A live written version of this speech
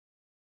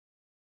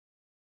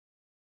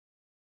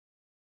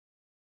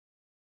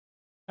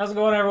How's it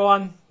going,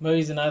 everyone?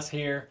 Movies and Us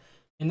here.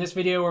 In this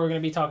video, we're going to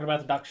be talking about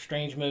the Doctor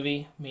Strange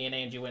movie. Me and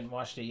Angie went and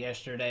watched it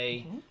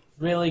yesterday.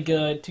 Really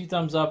good. 2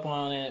 thumbs up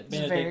on it.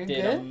 Benedict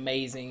did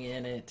amazing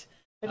in it.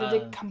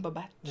 Benedict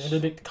Cumberbatch.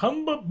 Benedict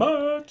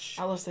Cumberbatch.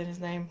 I love saying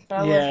his name, but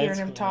I love hearing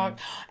him talk.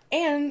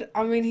 And,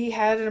 I mean, he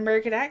had an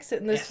American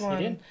accent in this one.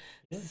 He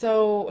did.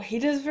 So, he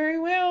does very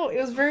well. It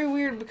was very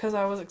weird because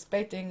I was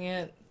expecting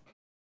it,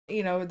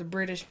 you know, the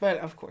British, but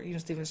of course, you know,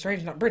 Stephen Strange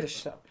is not British,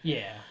 so.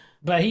 Yeah.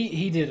 But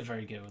he did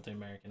very good with the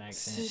American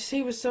accent.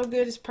 He was so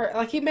good.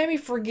 Like, he made me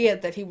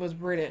forget that he was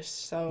British,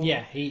 so.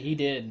 Yeah, he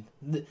did.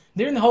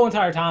 During the whole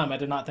entire time, I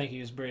did not think he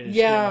was British.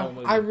 Yeah,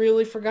 I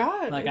really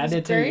forgot. Like, I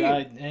did too.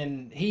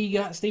 And he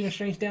got Stephen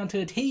Strange down to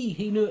a T.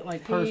 He knew it,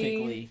 like,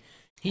 perfectly.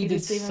 He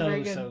did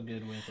so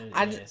good with it.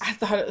 I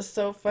thought it was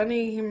so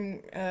funny,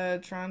 him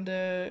trying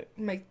to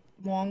make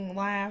Wong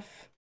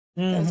laugh.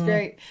 That was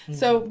great.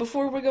 So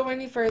before we go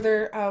any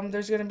further,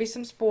 there's going to be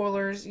some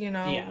spoilers. You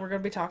know, we're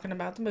going to be talking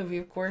about the movie,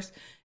 of course.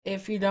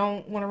 If you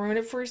don't want to ruin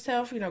it for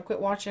yourself, you know,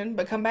 quit watching.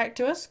 But come back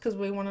to us because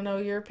we want to know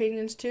your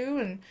opinions too.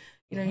 And,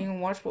 you know, you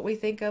can watch what we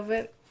think of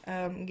it.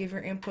 Give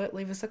your input.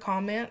 Leave us a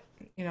comment.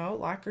 You know,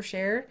 like or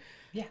share.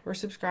 Yeah. Or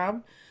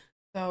subscribe.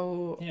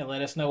 So yeah,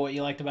 let us know what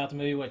you liked about the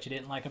movie, what you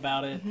didn't like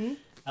about it.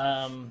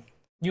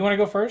 You want to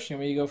go first? You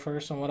want me to go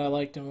first on what I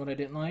liked and what I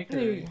didn't like?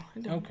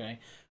 Okay.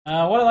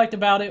 What I liked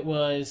about it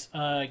was,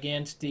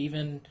 again,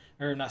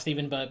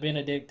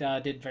 Benedict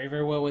did very,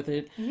 very well with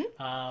it.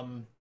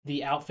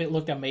 The outfit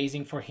looked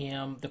amazing for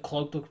him. The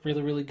cloak looked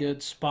really, really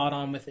good, spot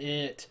on with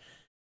it.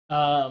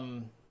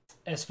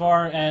 As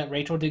far as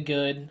Rachel did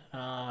good.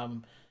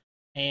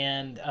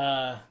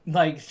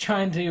 Like,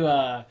 trying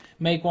to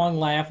make Wong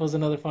laugh was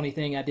another funny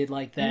thing. I did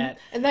like that.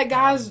 And that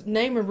guy's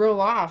name in real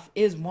life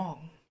is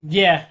Wong.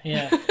 Yeah.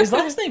 His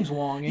last name's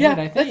Wong, I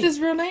think. That's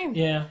his real name.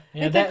 Yeah,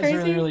 that was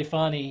really, really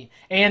funny.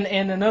 And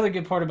another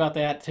good part about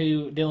that,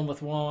 too, dealing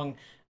with Wong,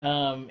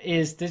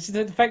 is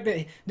the fact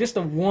that just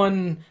a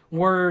one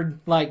word,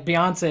 like,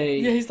 Beyonce,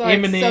 he's like,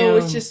 Eminem. So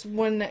it's just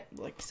one,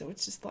 so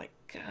it's just like,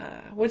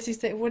 what'd he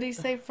say? What did he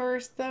say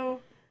first,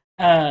 though?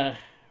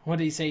 What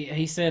did he say?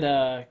 He said,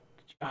 oh,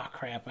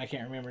 crap, I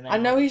can't remember now. I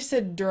know he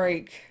said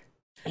Drake.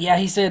 Yeah,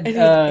 he said,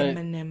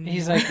 Eminem.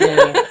 He's like,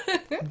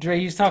 Dre,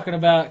 he was talking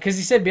about, because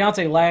he said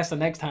Beyonce last the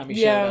next time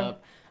he showed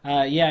up.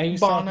 He was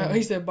Bono. talking.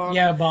 He said Bono.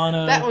 Yeah,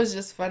 Bono. That was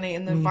just funny.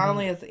 And then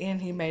finally at the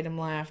end, he made him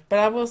laugh. But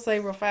I will say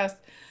real fast,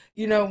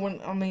 you know,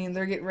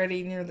 they're getting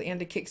ready near the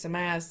end to kick some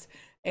ass,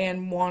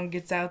 and Wong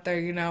gets out there,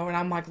 you know, and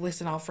I'm like,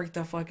 listen, I'll freak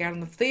the fuck out in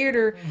the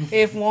theater.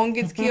 If Wong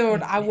gets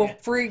killed, I will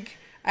freak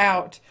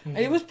out. And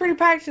it was pretty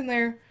packed in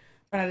there,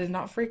 but I did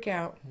not freak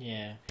out.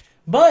 Yeah.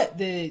 But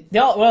the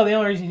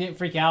only reason he didn't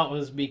freak out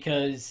was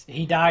because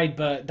he died,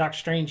 but Doctor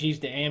Strange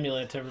used the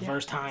amulet to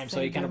reverse time,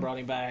 so he kind of brought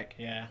him back.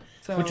 Yeah,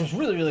 which was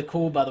really, really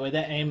cool, by the way.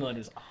 That amulet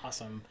is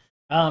awesome.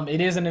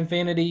 It is an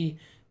infinity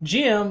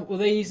gem. Well,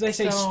 they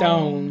say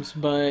stones,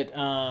 but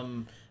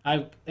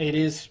it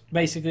is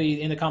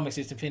basically in the comics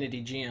it's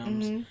infinity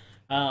gems.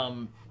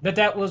 But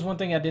that was one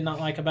thing I did not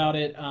like about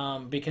it,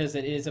 because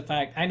it is a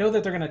fact. I know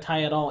that they're going to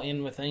tie it all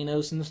in with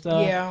Thanos and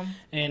stuff. Yeah.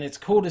 And it's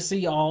cool to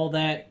see all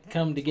that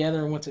come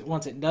together once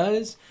it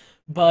does.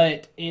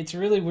 But it's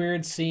really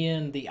weird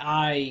seeing the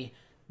eye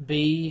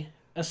be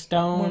a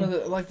stone. One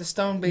of the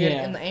stone being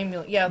in the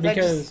amulet. Yeah,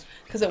 because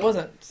it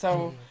wasn't.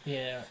 So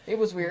yeah, it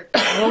was weird.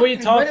 Well, we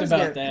talked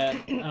about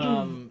that.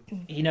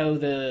 You know,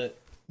 the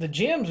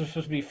gems are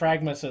supposed to be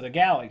fragments of the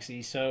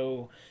galaxy,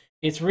 so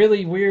it's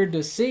really weird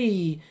to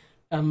see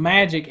a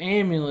magic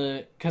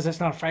amulet, because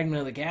it's not a fragment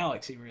of the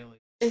galaxy, really.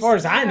 As far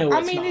as I know,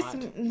 it's not. It's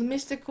the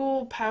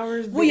mystical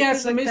powers. Well, yeah,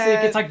 it's the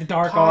mystic. It's like the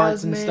dark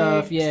arts and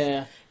stuff,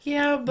 yeah.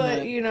 Yeah,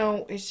 but, you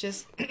know, it's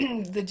just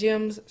the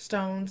gems,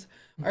 stones,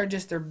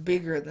 they're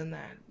bigger than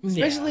that.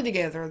 Especially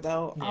together,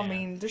 though. Yeah. I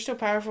mean, they're still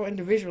powerful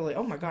individually.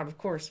 Oh, my God, of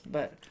course,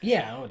 but...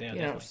 Yeah, oh, damn.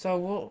 You know,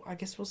 so I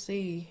guess we'll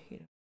see. You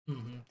know,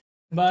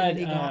 But,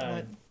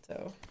 Gauntlet,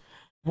 so...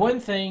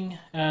 One thing,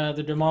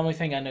 the Dormammu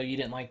thing, I know you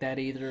didn't like that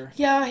either.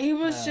 Yeah, he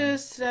was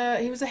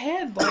he was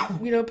ahead, like,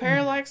 you know,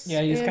 Parallax.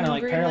 Yeah, he was kind of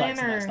like Parallax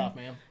and that stuff,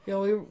 man. You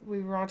know,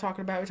 we were all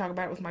talking about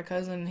it with my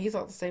cousin, and he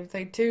thought the same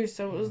thing, too.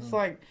 So it was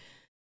like,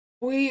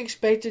 we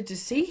expected to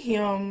see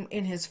him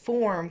in his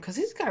form, because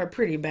he's got a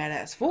pretty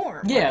badass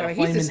form. Yeah, like,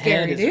 he's a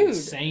scary dude.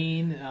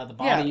 Insane. The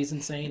body is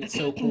insane. It's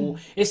so cool.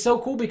 It's so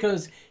cool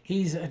because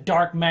he's a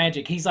dark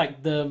magic. He's like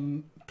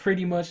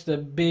pretty much the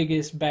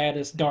biggest,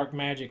 baddest dark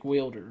magic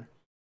wielder.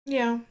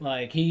 Yeah.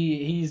 Like,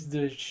 he's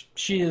the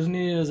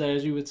shiz-niz,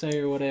 as you would say,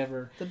 or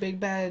whatever. The big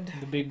bad.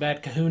 The big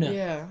bad kahuna.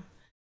 Yeah.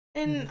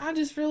 And I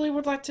just really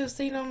would like to have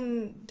seen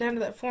him down to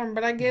that form.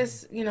 But I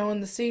guess, you know,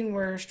 in the scene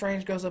where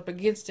Strange goes up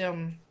against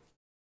him,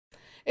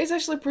 it's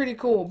actually pretty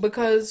cool.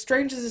 Because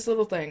Strange is this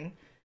little thing.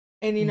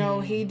 And, you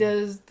know, he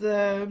does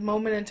the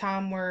moment in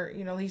time where,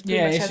 you know, he's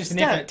pretty much it's just an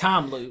infinite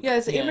time loop. Yeah,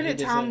 it's an infinite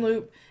time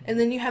loop. And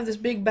then you have this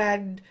big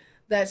bad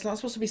that's not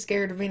supposed to be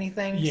scared of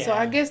anything. Yeah. So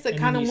I guess that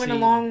kind of went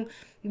along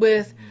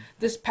with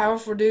this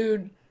powerful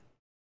dude,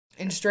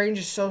 and Strange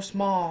is so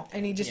small,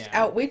 and he just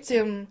outwits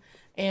him,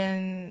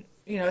 and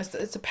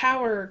it's a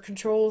power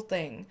control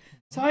thing.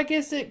 So I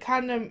guess it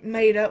kind of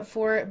made up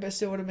for it, but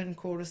still would have been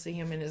cool to see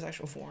him in his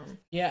actual form.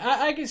 Yeah,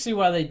 I can see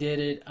why they did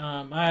it.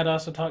 I had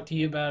also talked to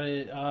you about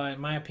it.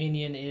 In my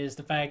opinion, is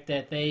the fact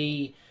that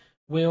they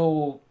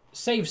will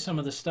save some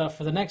of the stuff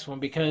for the next one,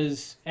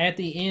 because at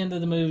the end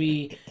of the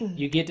movie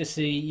you get to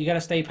see, you got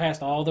to stay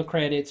past all the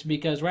credits,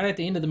 because right at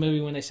the end of the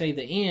movie when they say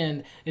the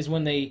end is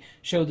when they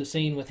show the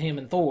scene with him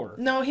and Thor.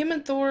 No, him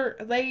and Thor,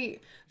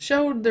 they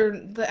showed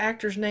the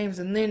actors' names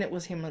and then it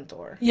was him and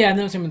Thor. Yeah, and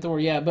then it was him and Thor,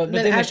 yeah, but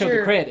then they showed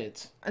the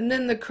credits. And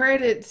then the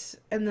credits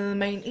and then the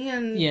main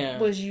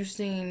end was you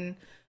seeing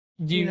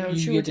you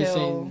get to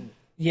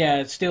see,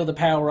 it's still the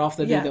power off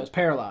the dude that was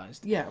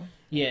paralyzed.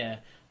 Yeah.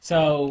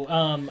 So,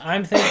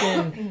 I'm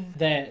thinking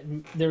that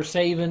they're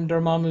saving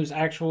Dormammu's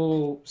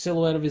actual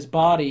silhouette of his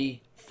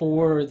body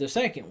for the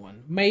second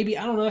one. Maybe,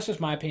 I don't know, that's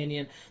just my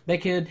opinion. He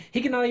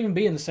could not even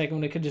be in the second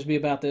one. It could just be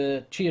about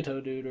the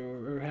Chioto dude,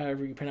 or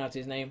however you pronounce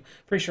his name.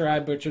 Pretty sure I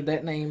butchered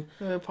that name.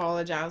 I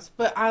apologize.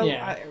 But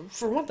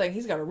for one thing,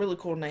 he's got a really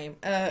cool name.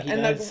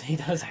 He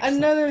does actually.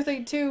 Another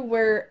thing, too,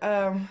 where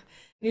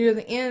near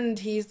the end,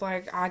 he's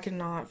like, I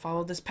cannot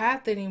follow this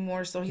path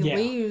anymore. So he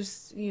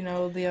leaves,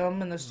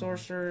 them and the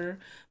sorcerer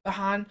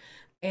behind.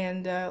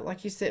 And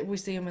like you said, we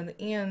see him in the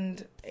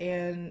end.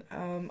 And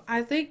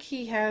I think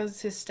he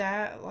has his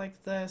staff,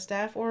 like the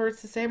staff, or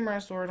it's the samurai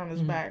sword on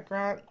his back,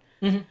 right?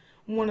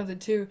 One of the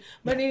two.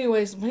 But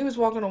anyways, when he was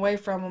walking away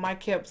from him, I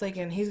kept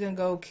thinking he's going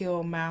to go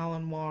kill Mal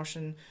and Wash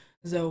and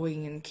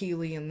Zoe and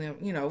Keeley and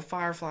them,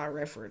 Firefly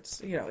reference.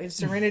 In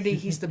Serenity,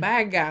 he's the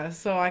bad guy.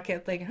 So I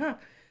kept thinking,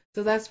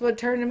 so that's what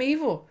turned him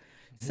evil.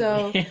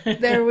 So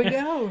there we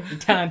go. You're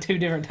tying two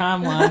different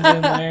timelines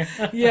in there.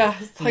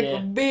 It's like a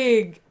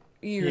big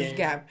years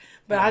gap.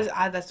 But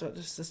I that's what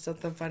just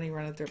something funny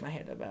running through my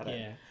head about it.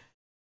 Yeah.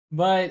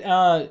 But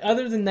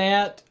other than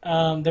that,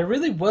 there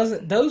really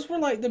wasn't. Those were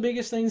like the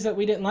biggest things that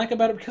we didn't like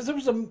about it, because there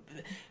was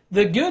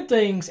the good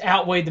things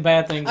outweighed the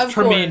bad things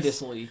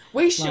tremendously.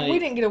 We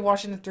didn't get to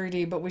watch it in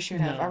 3D, but we should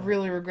have. I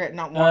really regret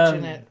not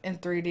watching it in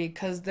 3D,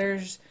 because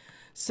there's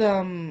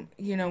some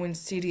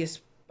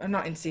insidious.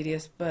 Not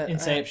Insidious, but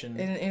Inception.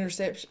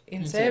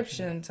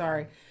 Inception.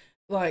 Sorry,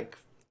 like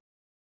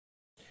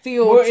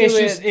feel to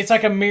it. It's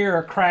like a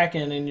mirror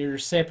cracking, and you're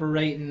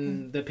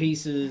separating the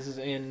pieces,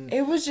 and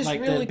it was just like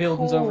really the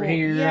buildings cool. over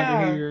here,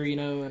 over here,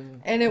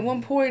 And at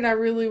one point, I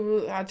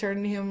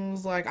turned to him and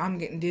was like, "I'm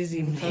getting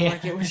dizzy," because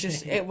like it was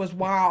just it was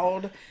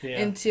wild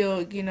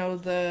until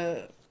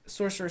the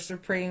Sorcerer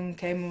Supreme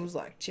came and was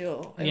like,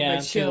 "Chill,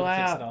 everybody chill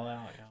out." It all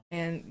out.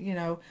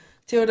 And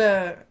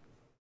Tilda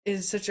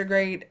is such a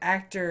great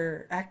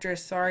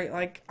actress. Sorry,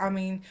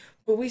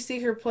 but we see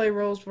her play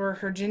roles where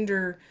her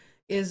gender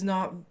is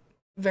not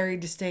very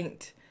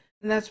distinct,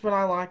 and that's what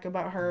I like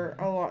about her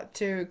a lot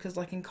too. Because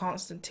like in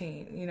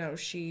Constantine,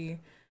 she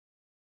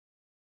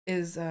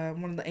is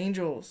one of the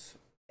angels,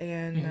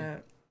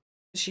 and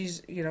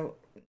she's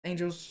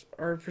angels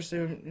are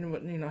presumed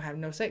have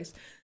no sex,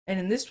 and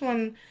in this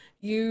one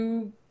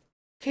you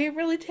can't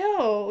really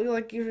tell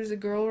like if it's a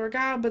girl or a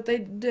guy, but they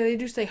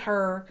do say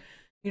her.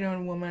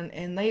 And woman,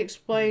 and they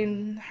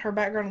explain her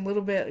background a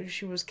little bit.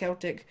 She was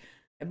Celtic,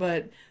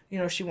 but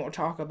she won't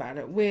talk about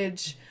it.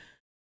 Which,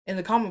 in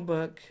the comic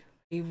book,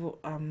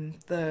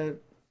 the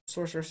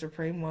Sorcerer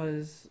Supreme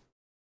was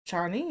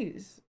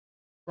Chinese,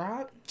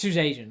 right? She was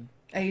Asian.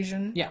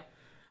 Asian, yeah.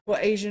 Well,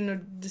 Asian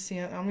of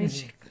descent. I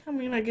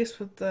mean, I guess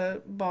with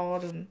the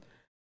bald and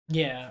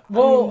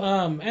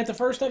Well, at the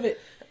first of it,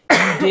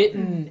 you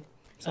didn't.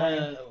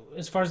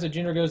 As far as the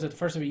gender goes, at the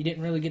first of it, you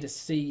didn't really get to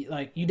see,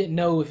 like, you didn't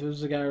know if it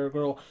was a guy or a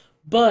girl.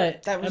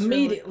 But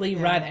immediately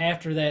right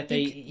after that,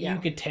 you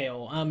could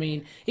tell. I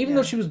mean, even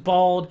though she was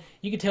bald,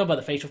 you could tell by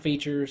the facial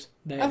features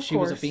that she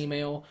was a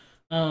female.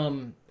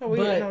 But we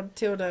know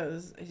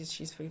Tilda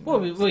she's female.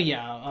 Well,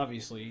 yeah,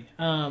 obviously.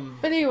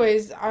 But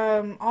anyways,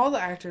 all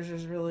the actors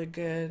was really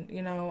good.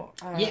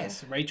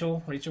 Yes,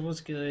 Rachel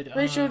was good.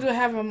 Rachel to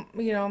have a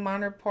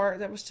minor part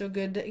that was still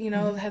good.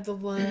 Had the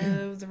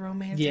love, the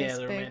romance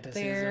aspect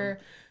there.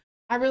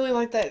 I really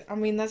like that. I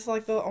mean, that's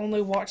like the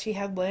only watch he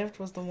had left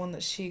was the one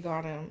that she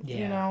got him.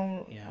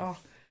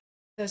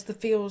 That's the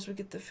feels. We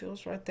get the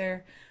feels right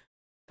there.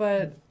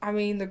 But I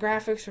mean, the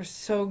graphics are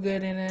so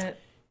good in it.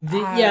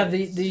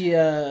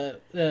 The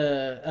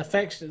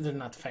effects,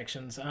 not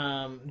affections.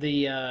 When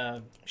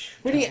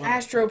he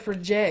astro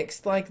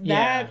projects like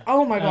that,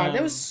 oh my god,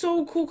 that was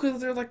so cool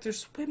because they're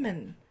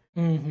swimming.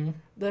 Mm-hmm.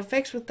 The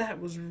effects with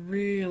that was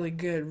really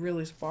good,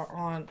 really spot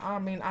on. I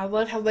mean, I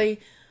love how they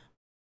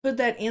put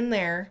that in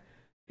there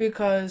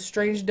because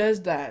Strange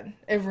does that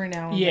every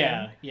now and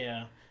then.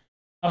 Yeah.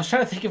 I was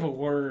trying to think of a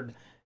word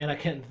and I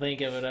couldn't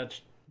think of it. I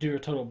do a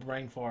total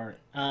brain fart.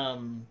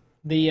 God,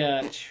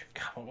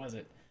 what was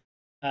it?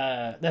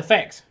 The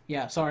effects.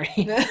 Yeah, sorry.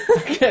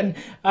 I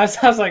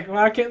was like, well,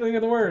 I can't think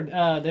of the word.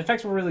 The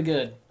effects were really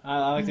good.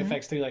 I like the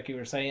effects too, like you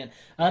were saying.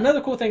 Another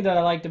cool thing that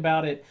I liked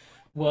about it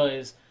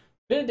was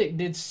Benedict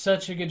did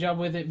such a good job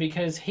with it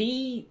because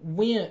he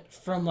went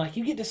from, like,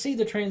 you get to see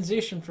the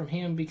transition from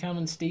him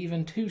becoming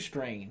Steven to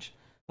Strange.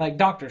 like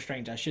Doctor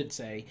Strange, I should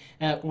say.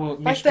 Well,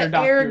 like Mr. the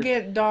Doctor,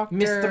 arrogant doctor.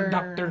 Mr.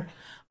 Doctor.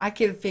 I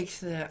could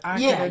fix it. I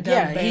could have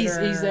done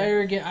better. He's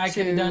arrogant. I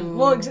could have done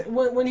well.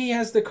 When he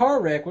has the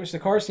car wreck, which the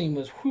car scene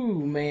was,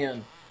 whew,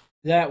 man,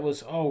 that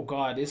was, oh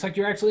god, it's like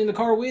you're actually in the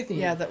car with him.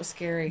 Yeah, that was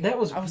scary. That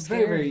was,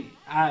 very.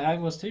 I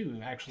was too,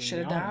 actually. Should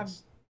have died.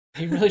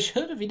 He really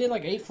should have. He did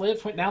like 8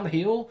 flips, went down the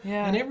hill,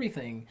 and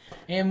everything.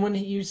 And when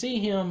you see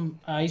him,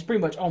 he's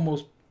pretty much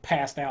almost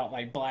passed out,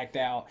 like blacked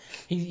out.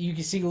 You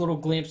can see little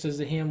glimpses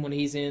of him when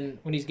he's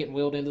getting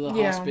wheeled into the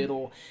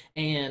hospital,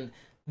 and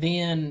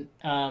then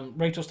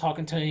Rachel's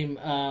talking to him,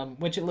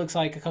 which it looks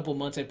like a couple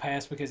months had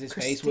passed because his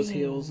face was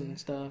heals and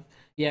stuff.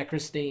 Yeah,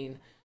 Christine,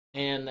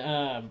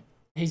 and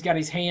he's got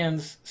his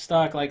hands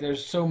stuck, like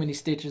there's so many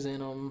stitches in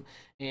them.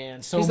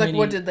 And so he's like,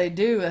 what did they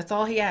do? That's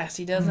all he asks.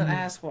 He doesn't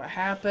ask what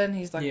happened.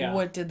 He's like,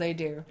 what did they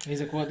do? He's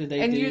like, what did they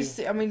do?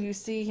 And you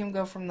see him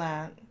go from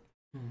that.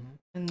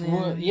 And then...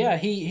 Well, yeah,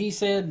 he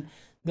said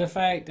the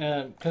fact,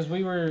 because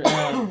we were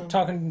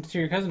talking to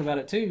your cousin about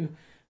it too,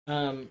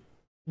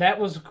 that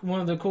was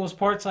one of the coolest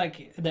parts,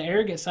 like the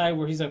arrogant side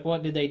where he's like,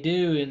 what did they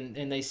do?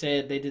 And they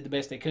said they did the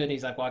best they could, and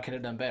he's like, well, I could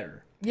have done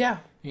better. Yeah.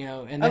 You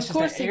know, and that's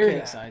just the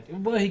arrogant side.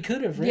 Well, he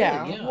could have, really,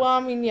 yeah. Well, I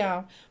mean,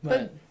 yeah.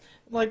 But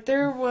like,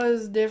 there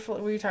was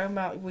definitely, we were talking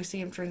about, we see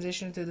him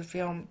transition through the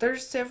film.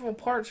 There's several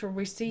parts where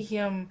we see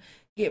him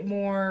get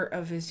more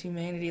of his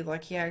humanity.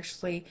 Like, he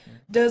actually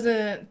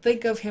doesn't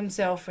think of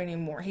himself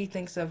anymore. He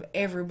thinks of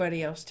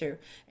everybody else, too.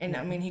 And,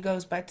 I mean, he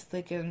goes back to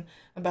thinking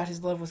about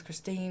his love with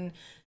Christine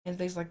and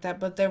things like that.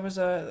 But there was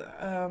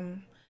the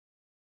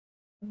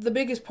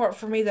biggest part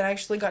for me that I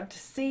actually got to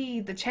see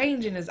the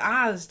change in his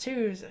eyes,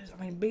 too.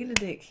 I mean,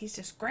 Benedict, he's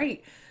just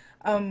great.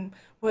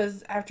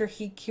 Was after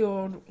he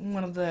killed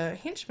one of the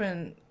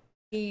henchmen,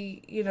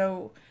 he,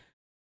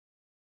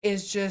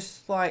 is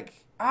just like,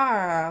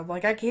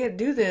 like, I can't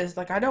do this.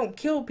 Like, I don't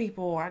kill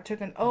people. I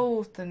took an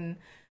oath. And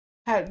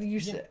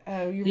you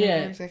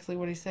remember exactly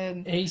what he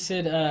said? He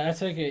said, I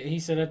took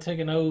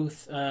an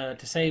oath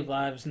to save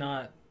lives,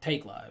 not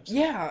take lives.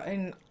 Yeah,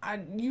 and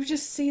you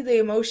just see the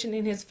emotion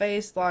in his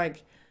face,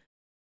 like,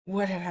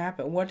 what had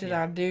happened? What did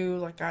I do?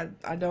 Like,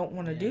 I don't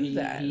want to do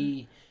that.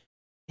 He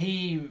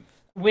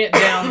went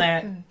down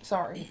that.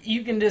 Sorry.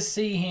 You can just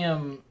see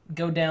him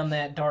go down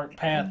that dark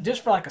path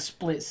just for like a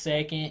split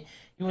second.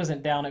 He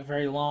wasn't down it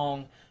very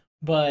long,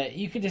 but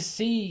you could just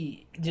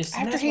see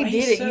after he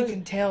did it, you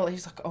can tell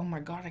he's like, "Oh my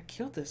god, I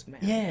killed this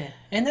man." Yeah,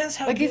 and that's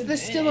how like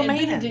it's still a man.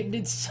 Benedict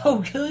did so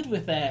good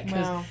with that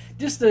because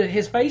just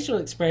his facial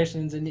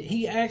expressions, and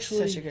he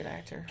actually such a good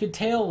actor. Could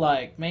tell,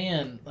 like,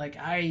 man, like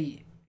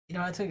I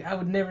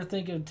would never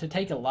think to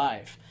take a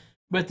life,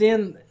 but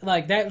then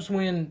like that was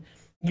when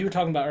you were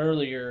talking about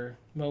earlier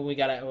when we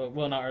got out,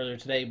 well, not earlier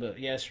today, but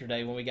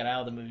yesterday when we got out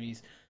of the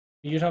movies.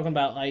 You're talking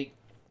about, like,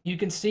 you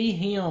can see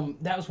him.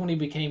 That was when he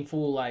became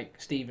full, like,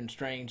 Stephen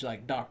Strange,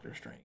 like Doctor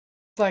Strange.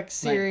 Like,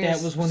 serious. Like,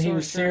 that was when he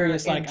was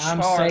serious. Like,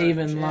 I'm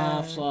saving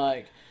lives.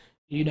 Like,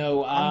 I'm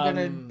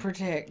gonna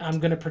protect. I'm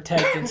gonna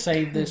protect and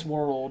save this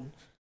world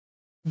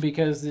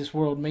because this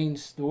world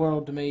means the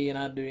world to me, and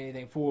I'd do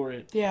anything for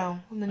it. Yeah,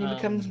 and then he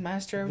becomes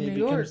master of New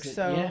York.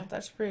 So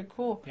that's pretty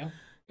cool. Yeah.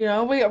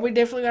 We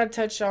definitely got to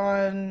touch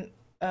on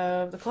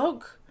the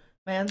cloak,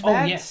 man.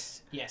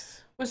 Yes.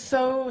 Was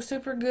so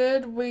super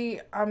good.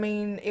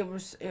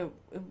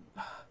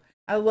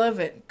 I love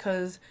it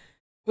because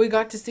we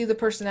got to see the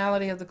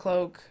personality of the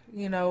cloak.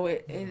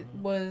 It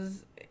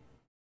was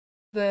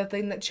the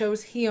thing that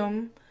chose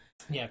him.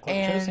 Yeah, cloak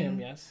chose him.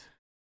 Yes.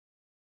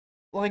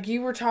 Like,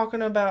 you were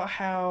talking about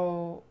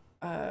how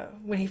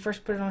when he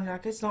first put it on,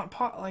 like, it's not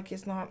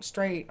it's not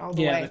straight all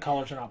the way. Yeah, the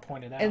collars are not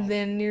pointed out. And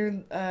then near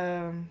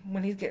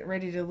when he's getting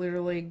ready to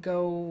literally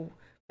go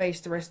face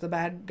the rest of the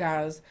bad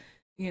guys,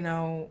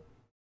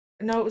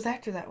 no, it was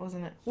after that,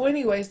 wasn't it? Well,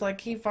 anyways,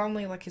 like, he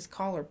finally, like, his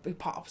collar, he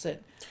pops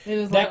it.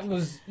 That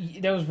was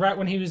right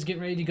when he was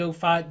getting ready to go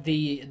fight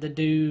the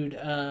dude,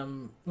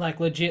 like,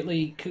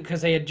 legitly,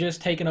 because they had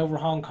just taken over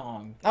Hong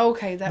Kong.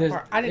 Okay, that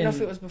part. I didn't know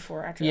if it was before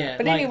or after that.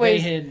 But like,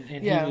 anyways.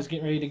 He was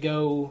getting ready to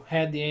go,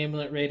 had the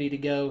amulet ready to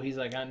go. He's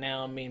like,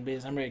 now I'm mean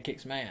business. I'm ready to kick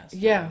some ass.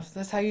 Yeah,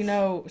 that's how you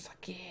know. It's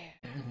like,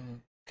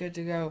 good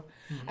to go.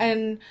 Mm-hmm.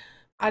 And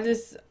I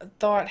just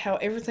thought how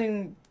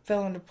everything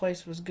fell into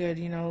place was good,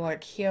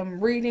 like him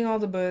reading all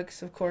the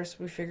books. Of course,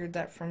 we figured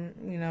that from,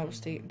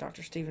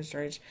 Dr. Stephen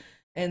Strange.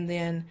 And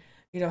then,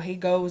 he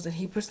goes and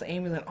he puts the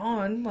amulet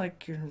on,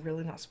 like, you're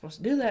really not supposed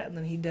to do that. And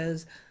then he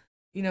does,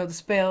 the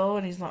spell,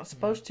 and he's not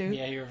supposed to.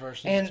 Yeah, he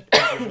reverses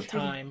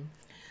time.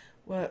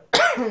 Well,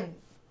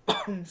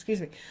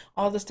 excuse me.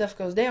 All the stuff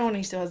goes down, and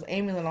he still has the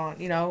amulet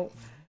on,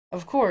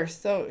 of course.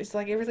 So it's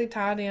like everything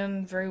tied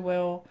in very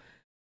well.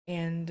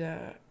 And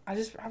I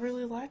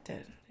really liked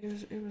it.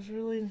 It was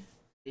really...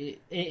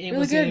 It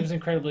was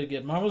incredibly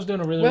good. Marvel's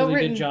doing a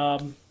really good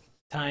job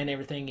tying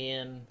everything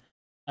in.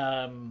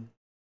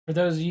 For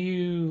those of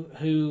you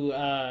who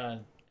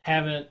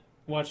haven't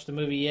watched the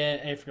movie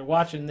yet, if you're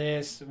watching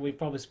this, we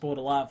probably spoiled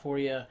a lot for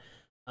you.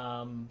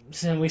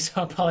 So we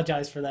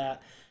apologize for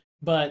that.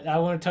 But I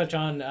want to touch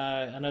on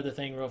another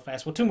thing real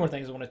fast. Well, two more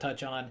things I want to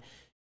touch on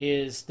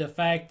is the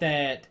fact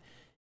that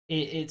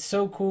it's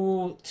so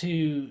cool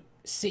to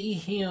see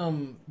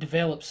him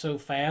develop so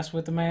fast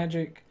with the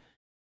magic.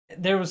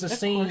 There was a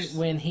scene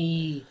when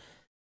he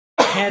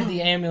had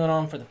the amulet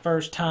on for the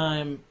first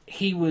time.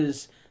 He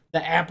was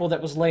the apple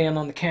that was laying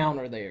on the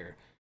counter there.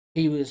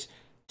 He was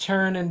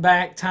turning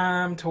back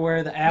time to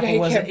where the apple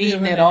wasn't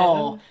eaten at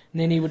all.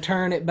 And then he would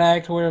turn it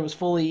back to where it was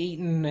fully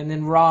eaten and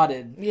then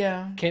rotted.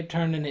 Yeah. Kept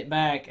turning it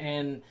back.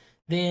 And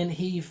then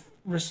he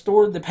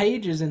restored the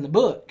pages in the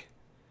book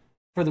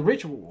for the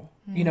ritual,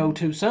 you know,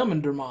 to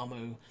summon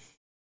Dormammu.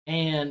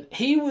 And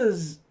he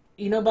was,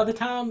 you know, by the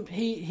time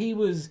he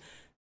was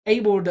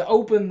able to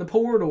open the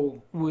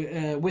portal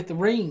with the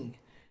ring,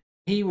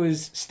 he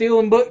was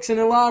stealing books in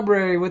the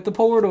library with the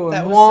portal,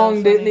 and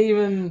Wong didn't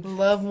even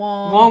love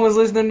Wong. Wong was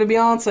listening to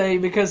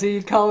Beyonce because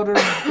he called her.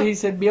 He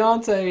said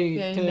Beyonce,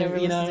 yeah, he never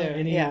listened to her.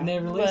 And he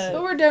never listened.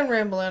 But we're done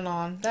rambling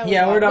on. That was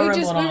we're done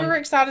rambling on. We were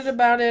excited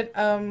about it.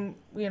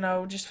 You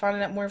know, just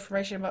finding out more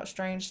information about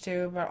Strange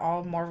too, about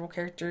all Marvel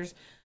characters.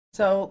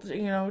 So,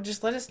 you know,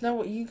 just let us know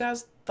what you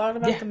guys thought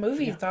about the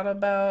movie, thought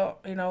about,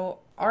 you know,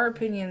 our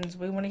opinions.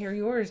 We want to hear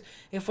yours.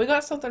 If we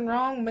got something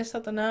wrong, messed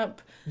something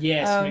up.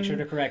 Yes, make sure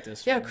to correct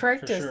us. Yeah,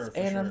 correct us. Sure,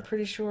 and I'm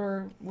pretty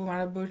sure we might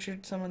have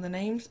butchered some of the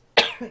names.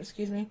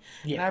 Excuse me.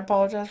 Yeah. And I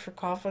apologize for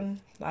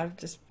coughing. I've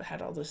just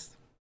had all this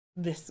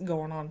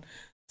going on.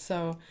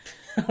 So.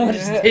 What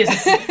is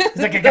this? It's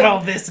like I got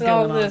all this going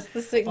on. All this,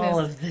 the sickness. All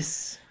of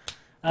this.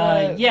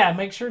 Yeah,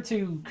 make sure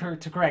to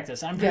correct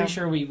us. I'm pretty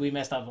sure we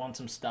messed up on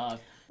some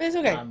stuff. It's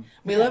okay.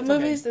 We love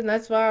movies, and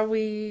that's why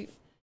we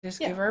just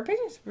give our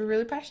opinions. We're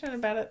really passionate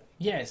about it.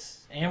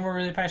 Yes, and we're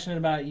really passionate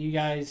about you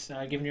guys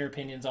giving your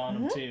opinions on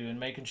them, too, and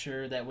making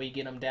sure that we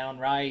get them down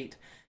right.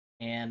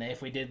 And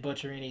if we did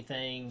butcher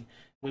anything,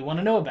 we want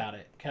to know about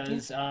it.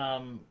 Because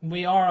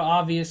we are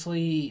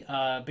obviously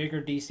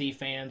bigger DC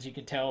fans. You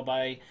can tell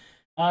by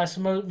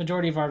some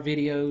majority of our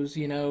videos,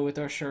 you know, with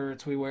our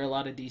shirts. We wear a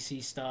lot of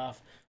DC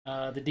stuff.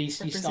 All the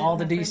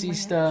DC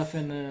stuff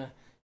in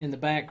the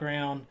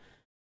background.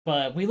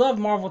 But we love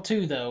Marvel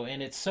too, though,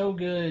 and it's so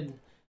good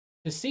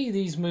to see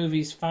these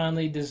movies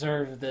finally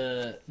deserve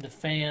the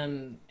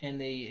fan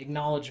and the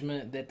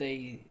acknowledgement that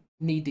they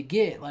need to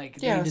get. Like,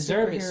 they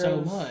deserve it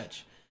so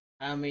much.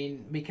 I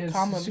mean, because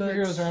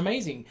superheroes are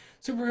amazing.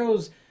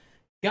 Superheroes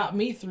got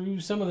me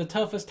through some of the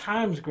toughest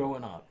times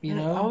growing up, you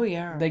know? Oh,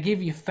 yeah. They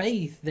give you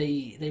faith.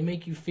 They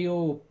make you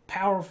feel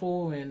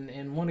powerful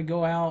and want to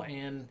go out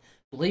and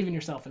believe in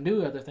yourself and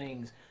do other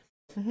things.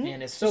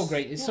 And it's so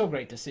great. It's so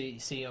great to see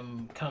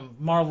them come,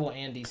 Marvel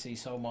and DC,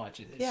 so much.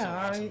 It's so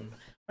awesome.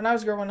 When I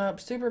was growing up,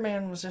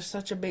 Superman was just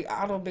such a big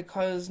idol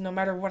because no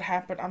matter what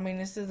happened, I mean,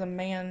 this is a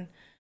man,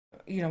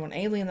 you know, an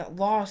alien that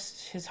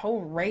lost his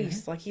whole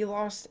race. Like, he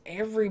lost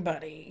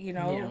everybody, you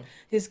know. Yeah.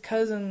 His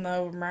cousin,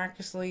 though,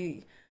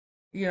 miraculously,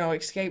 you know,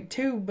 escaped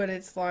too, but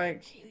it's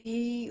like,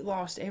 he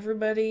lost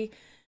everybody.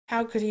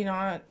 How could he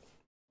not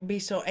be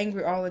so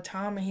angry all the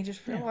time? And he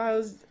just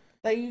realized...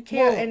 Like, you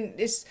can't, and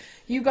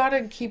you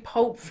gotta keep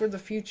hope for the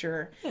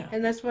future,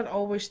 and that's what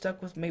always stuck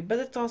with me. But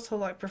it's also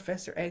like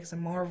Professor X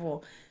and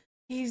Marvel.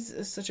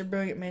 He's such a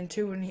brilliant man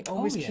too, and he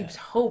always keeps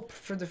hope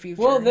for the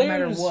future, no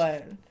matter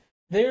what.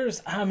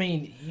 It's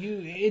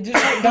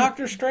just like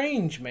Doctor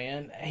Strange,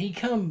 man.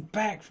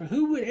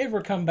 Who would ever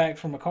come back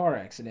from a car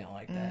accident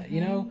like that? You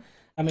know,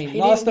 I mean,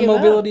 he lost the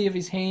mobility of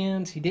his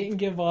hands. He didn't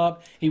give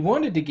up. He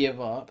wanted to give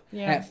up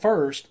at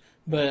first,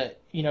 but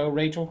you know,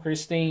 Rachel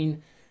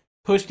Christine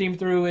pushed him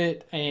through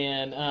it,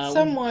 and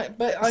somewhat,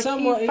 but like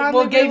somewhat, he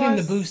finally gave him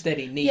the boost that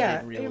he needed.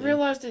 Yeah, really. He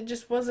realized it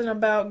just wasn't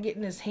about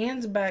getting his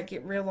hands back.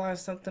 It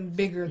realized something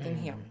bigger than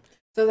him.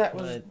 So that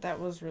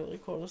was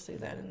really cool to see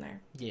that in there.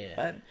 Yeah,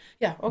 but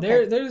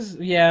okay.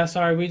 There's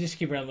sorry, we just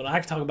keep rambling. I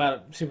could talk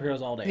about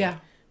superheroes all day. Yeah.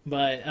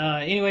 But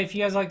anyway, if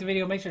you guys like the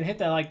video, make sure to hit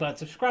that like button,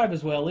 subscribe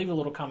as well, leave a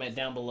little comment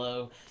down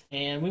below,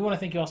 and we want to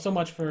thank you all so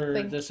much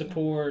for the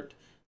support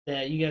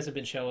that you guys have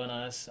been showing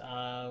us.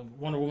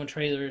 Wonder Woman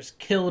trailers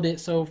killed it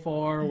so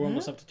far. We're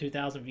almost up to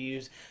 2,000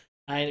 views.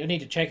 I need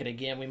to check it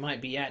again. We might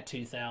be at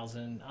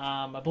 2,000.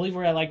 I believe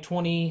we're at like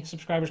 20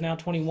 subscribers now,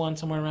 21,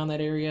 somewhere around that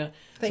area.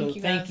 Thank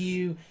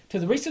you to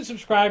the recent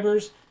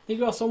subscribers. Thank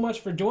you all so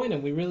much for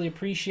joining. We really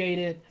appreciate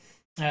it.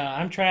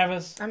 I'm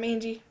Travis. I'm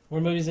Angie.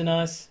 We're Movies and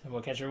Us, and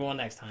we'll catch everyone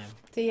next time.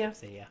 See ya.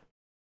 See ya.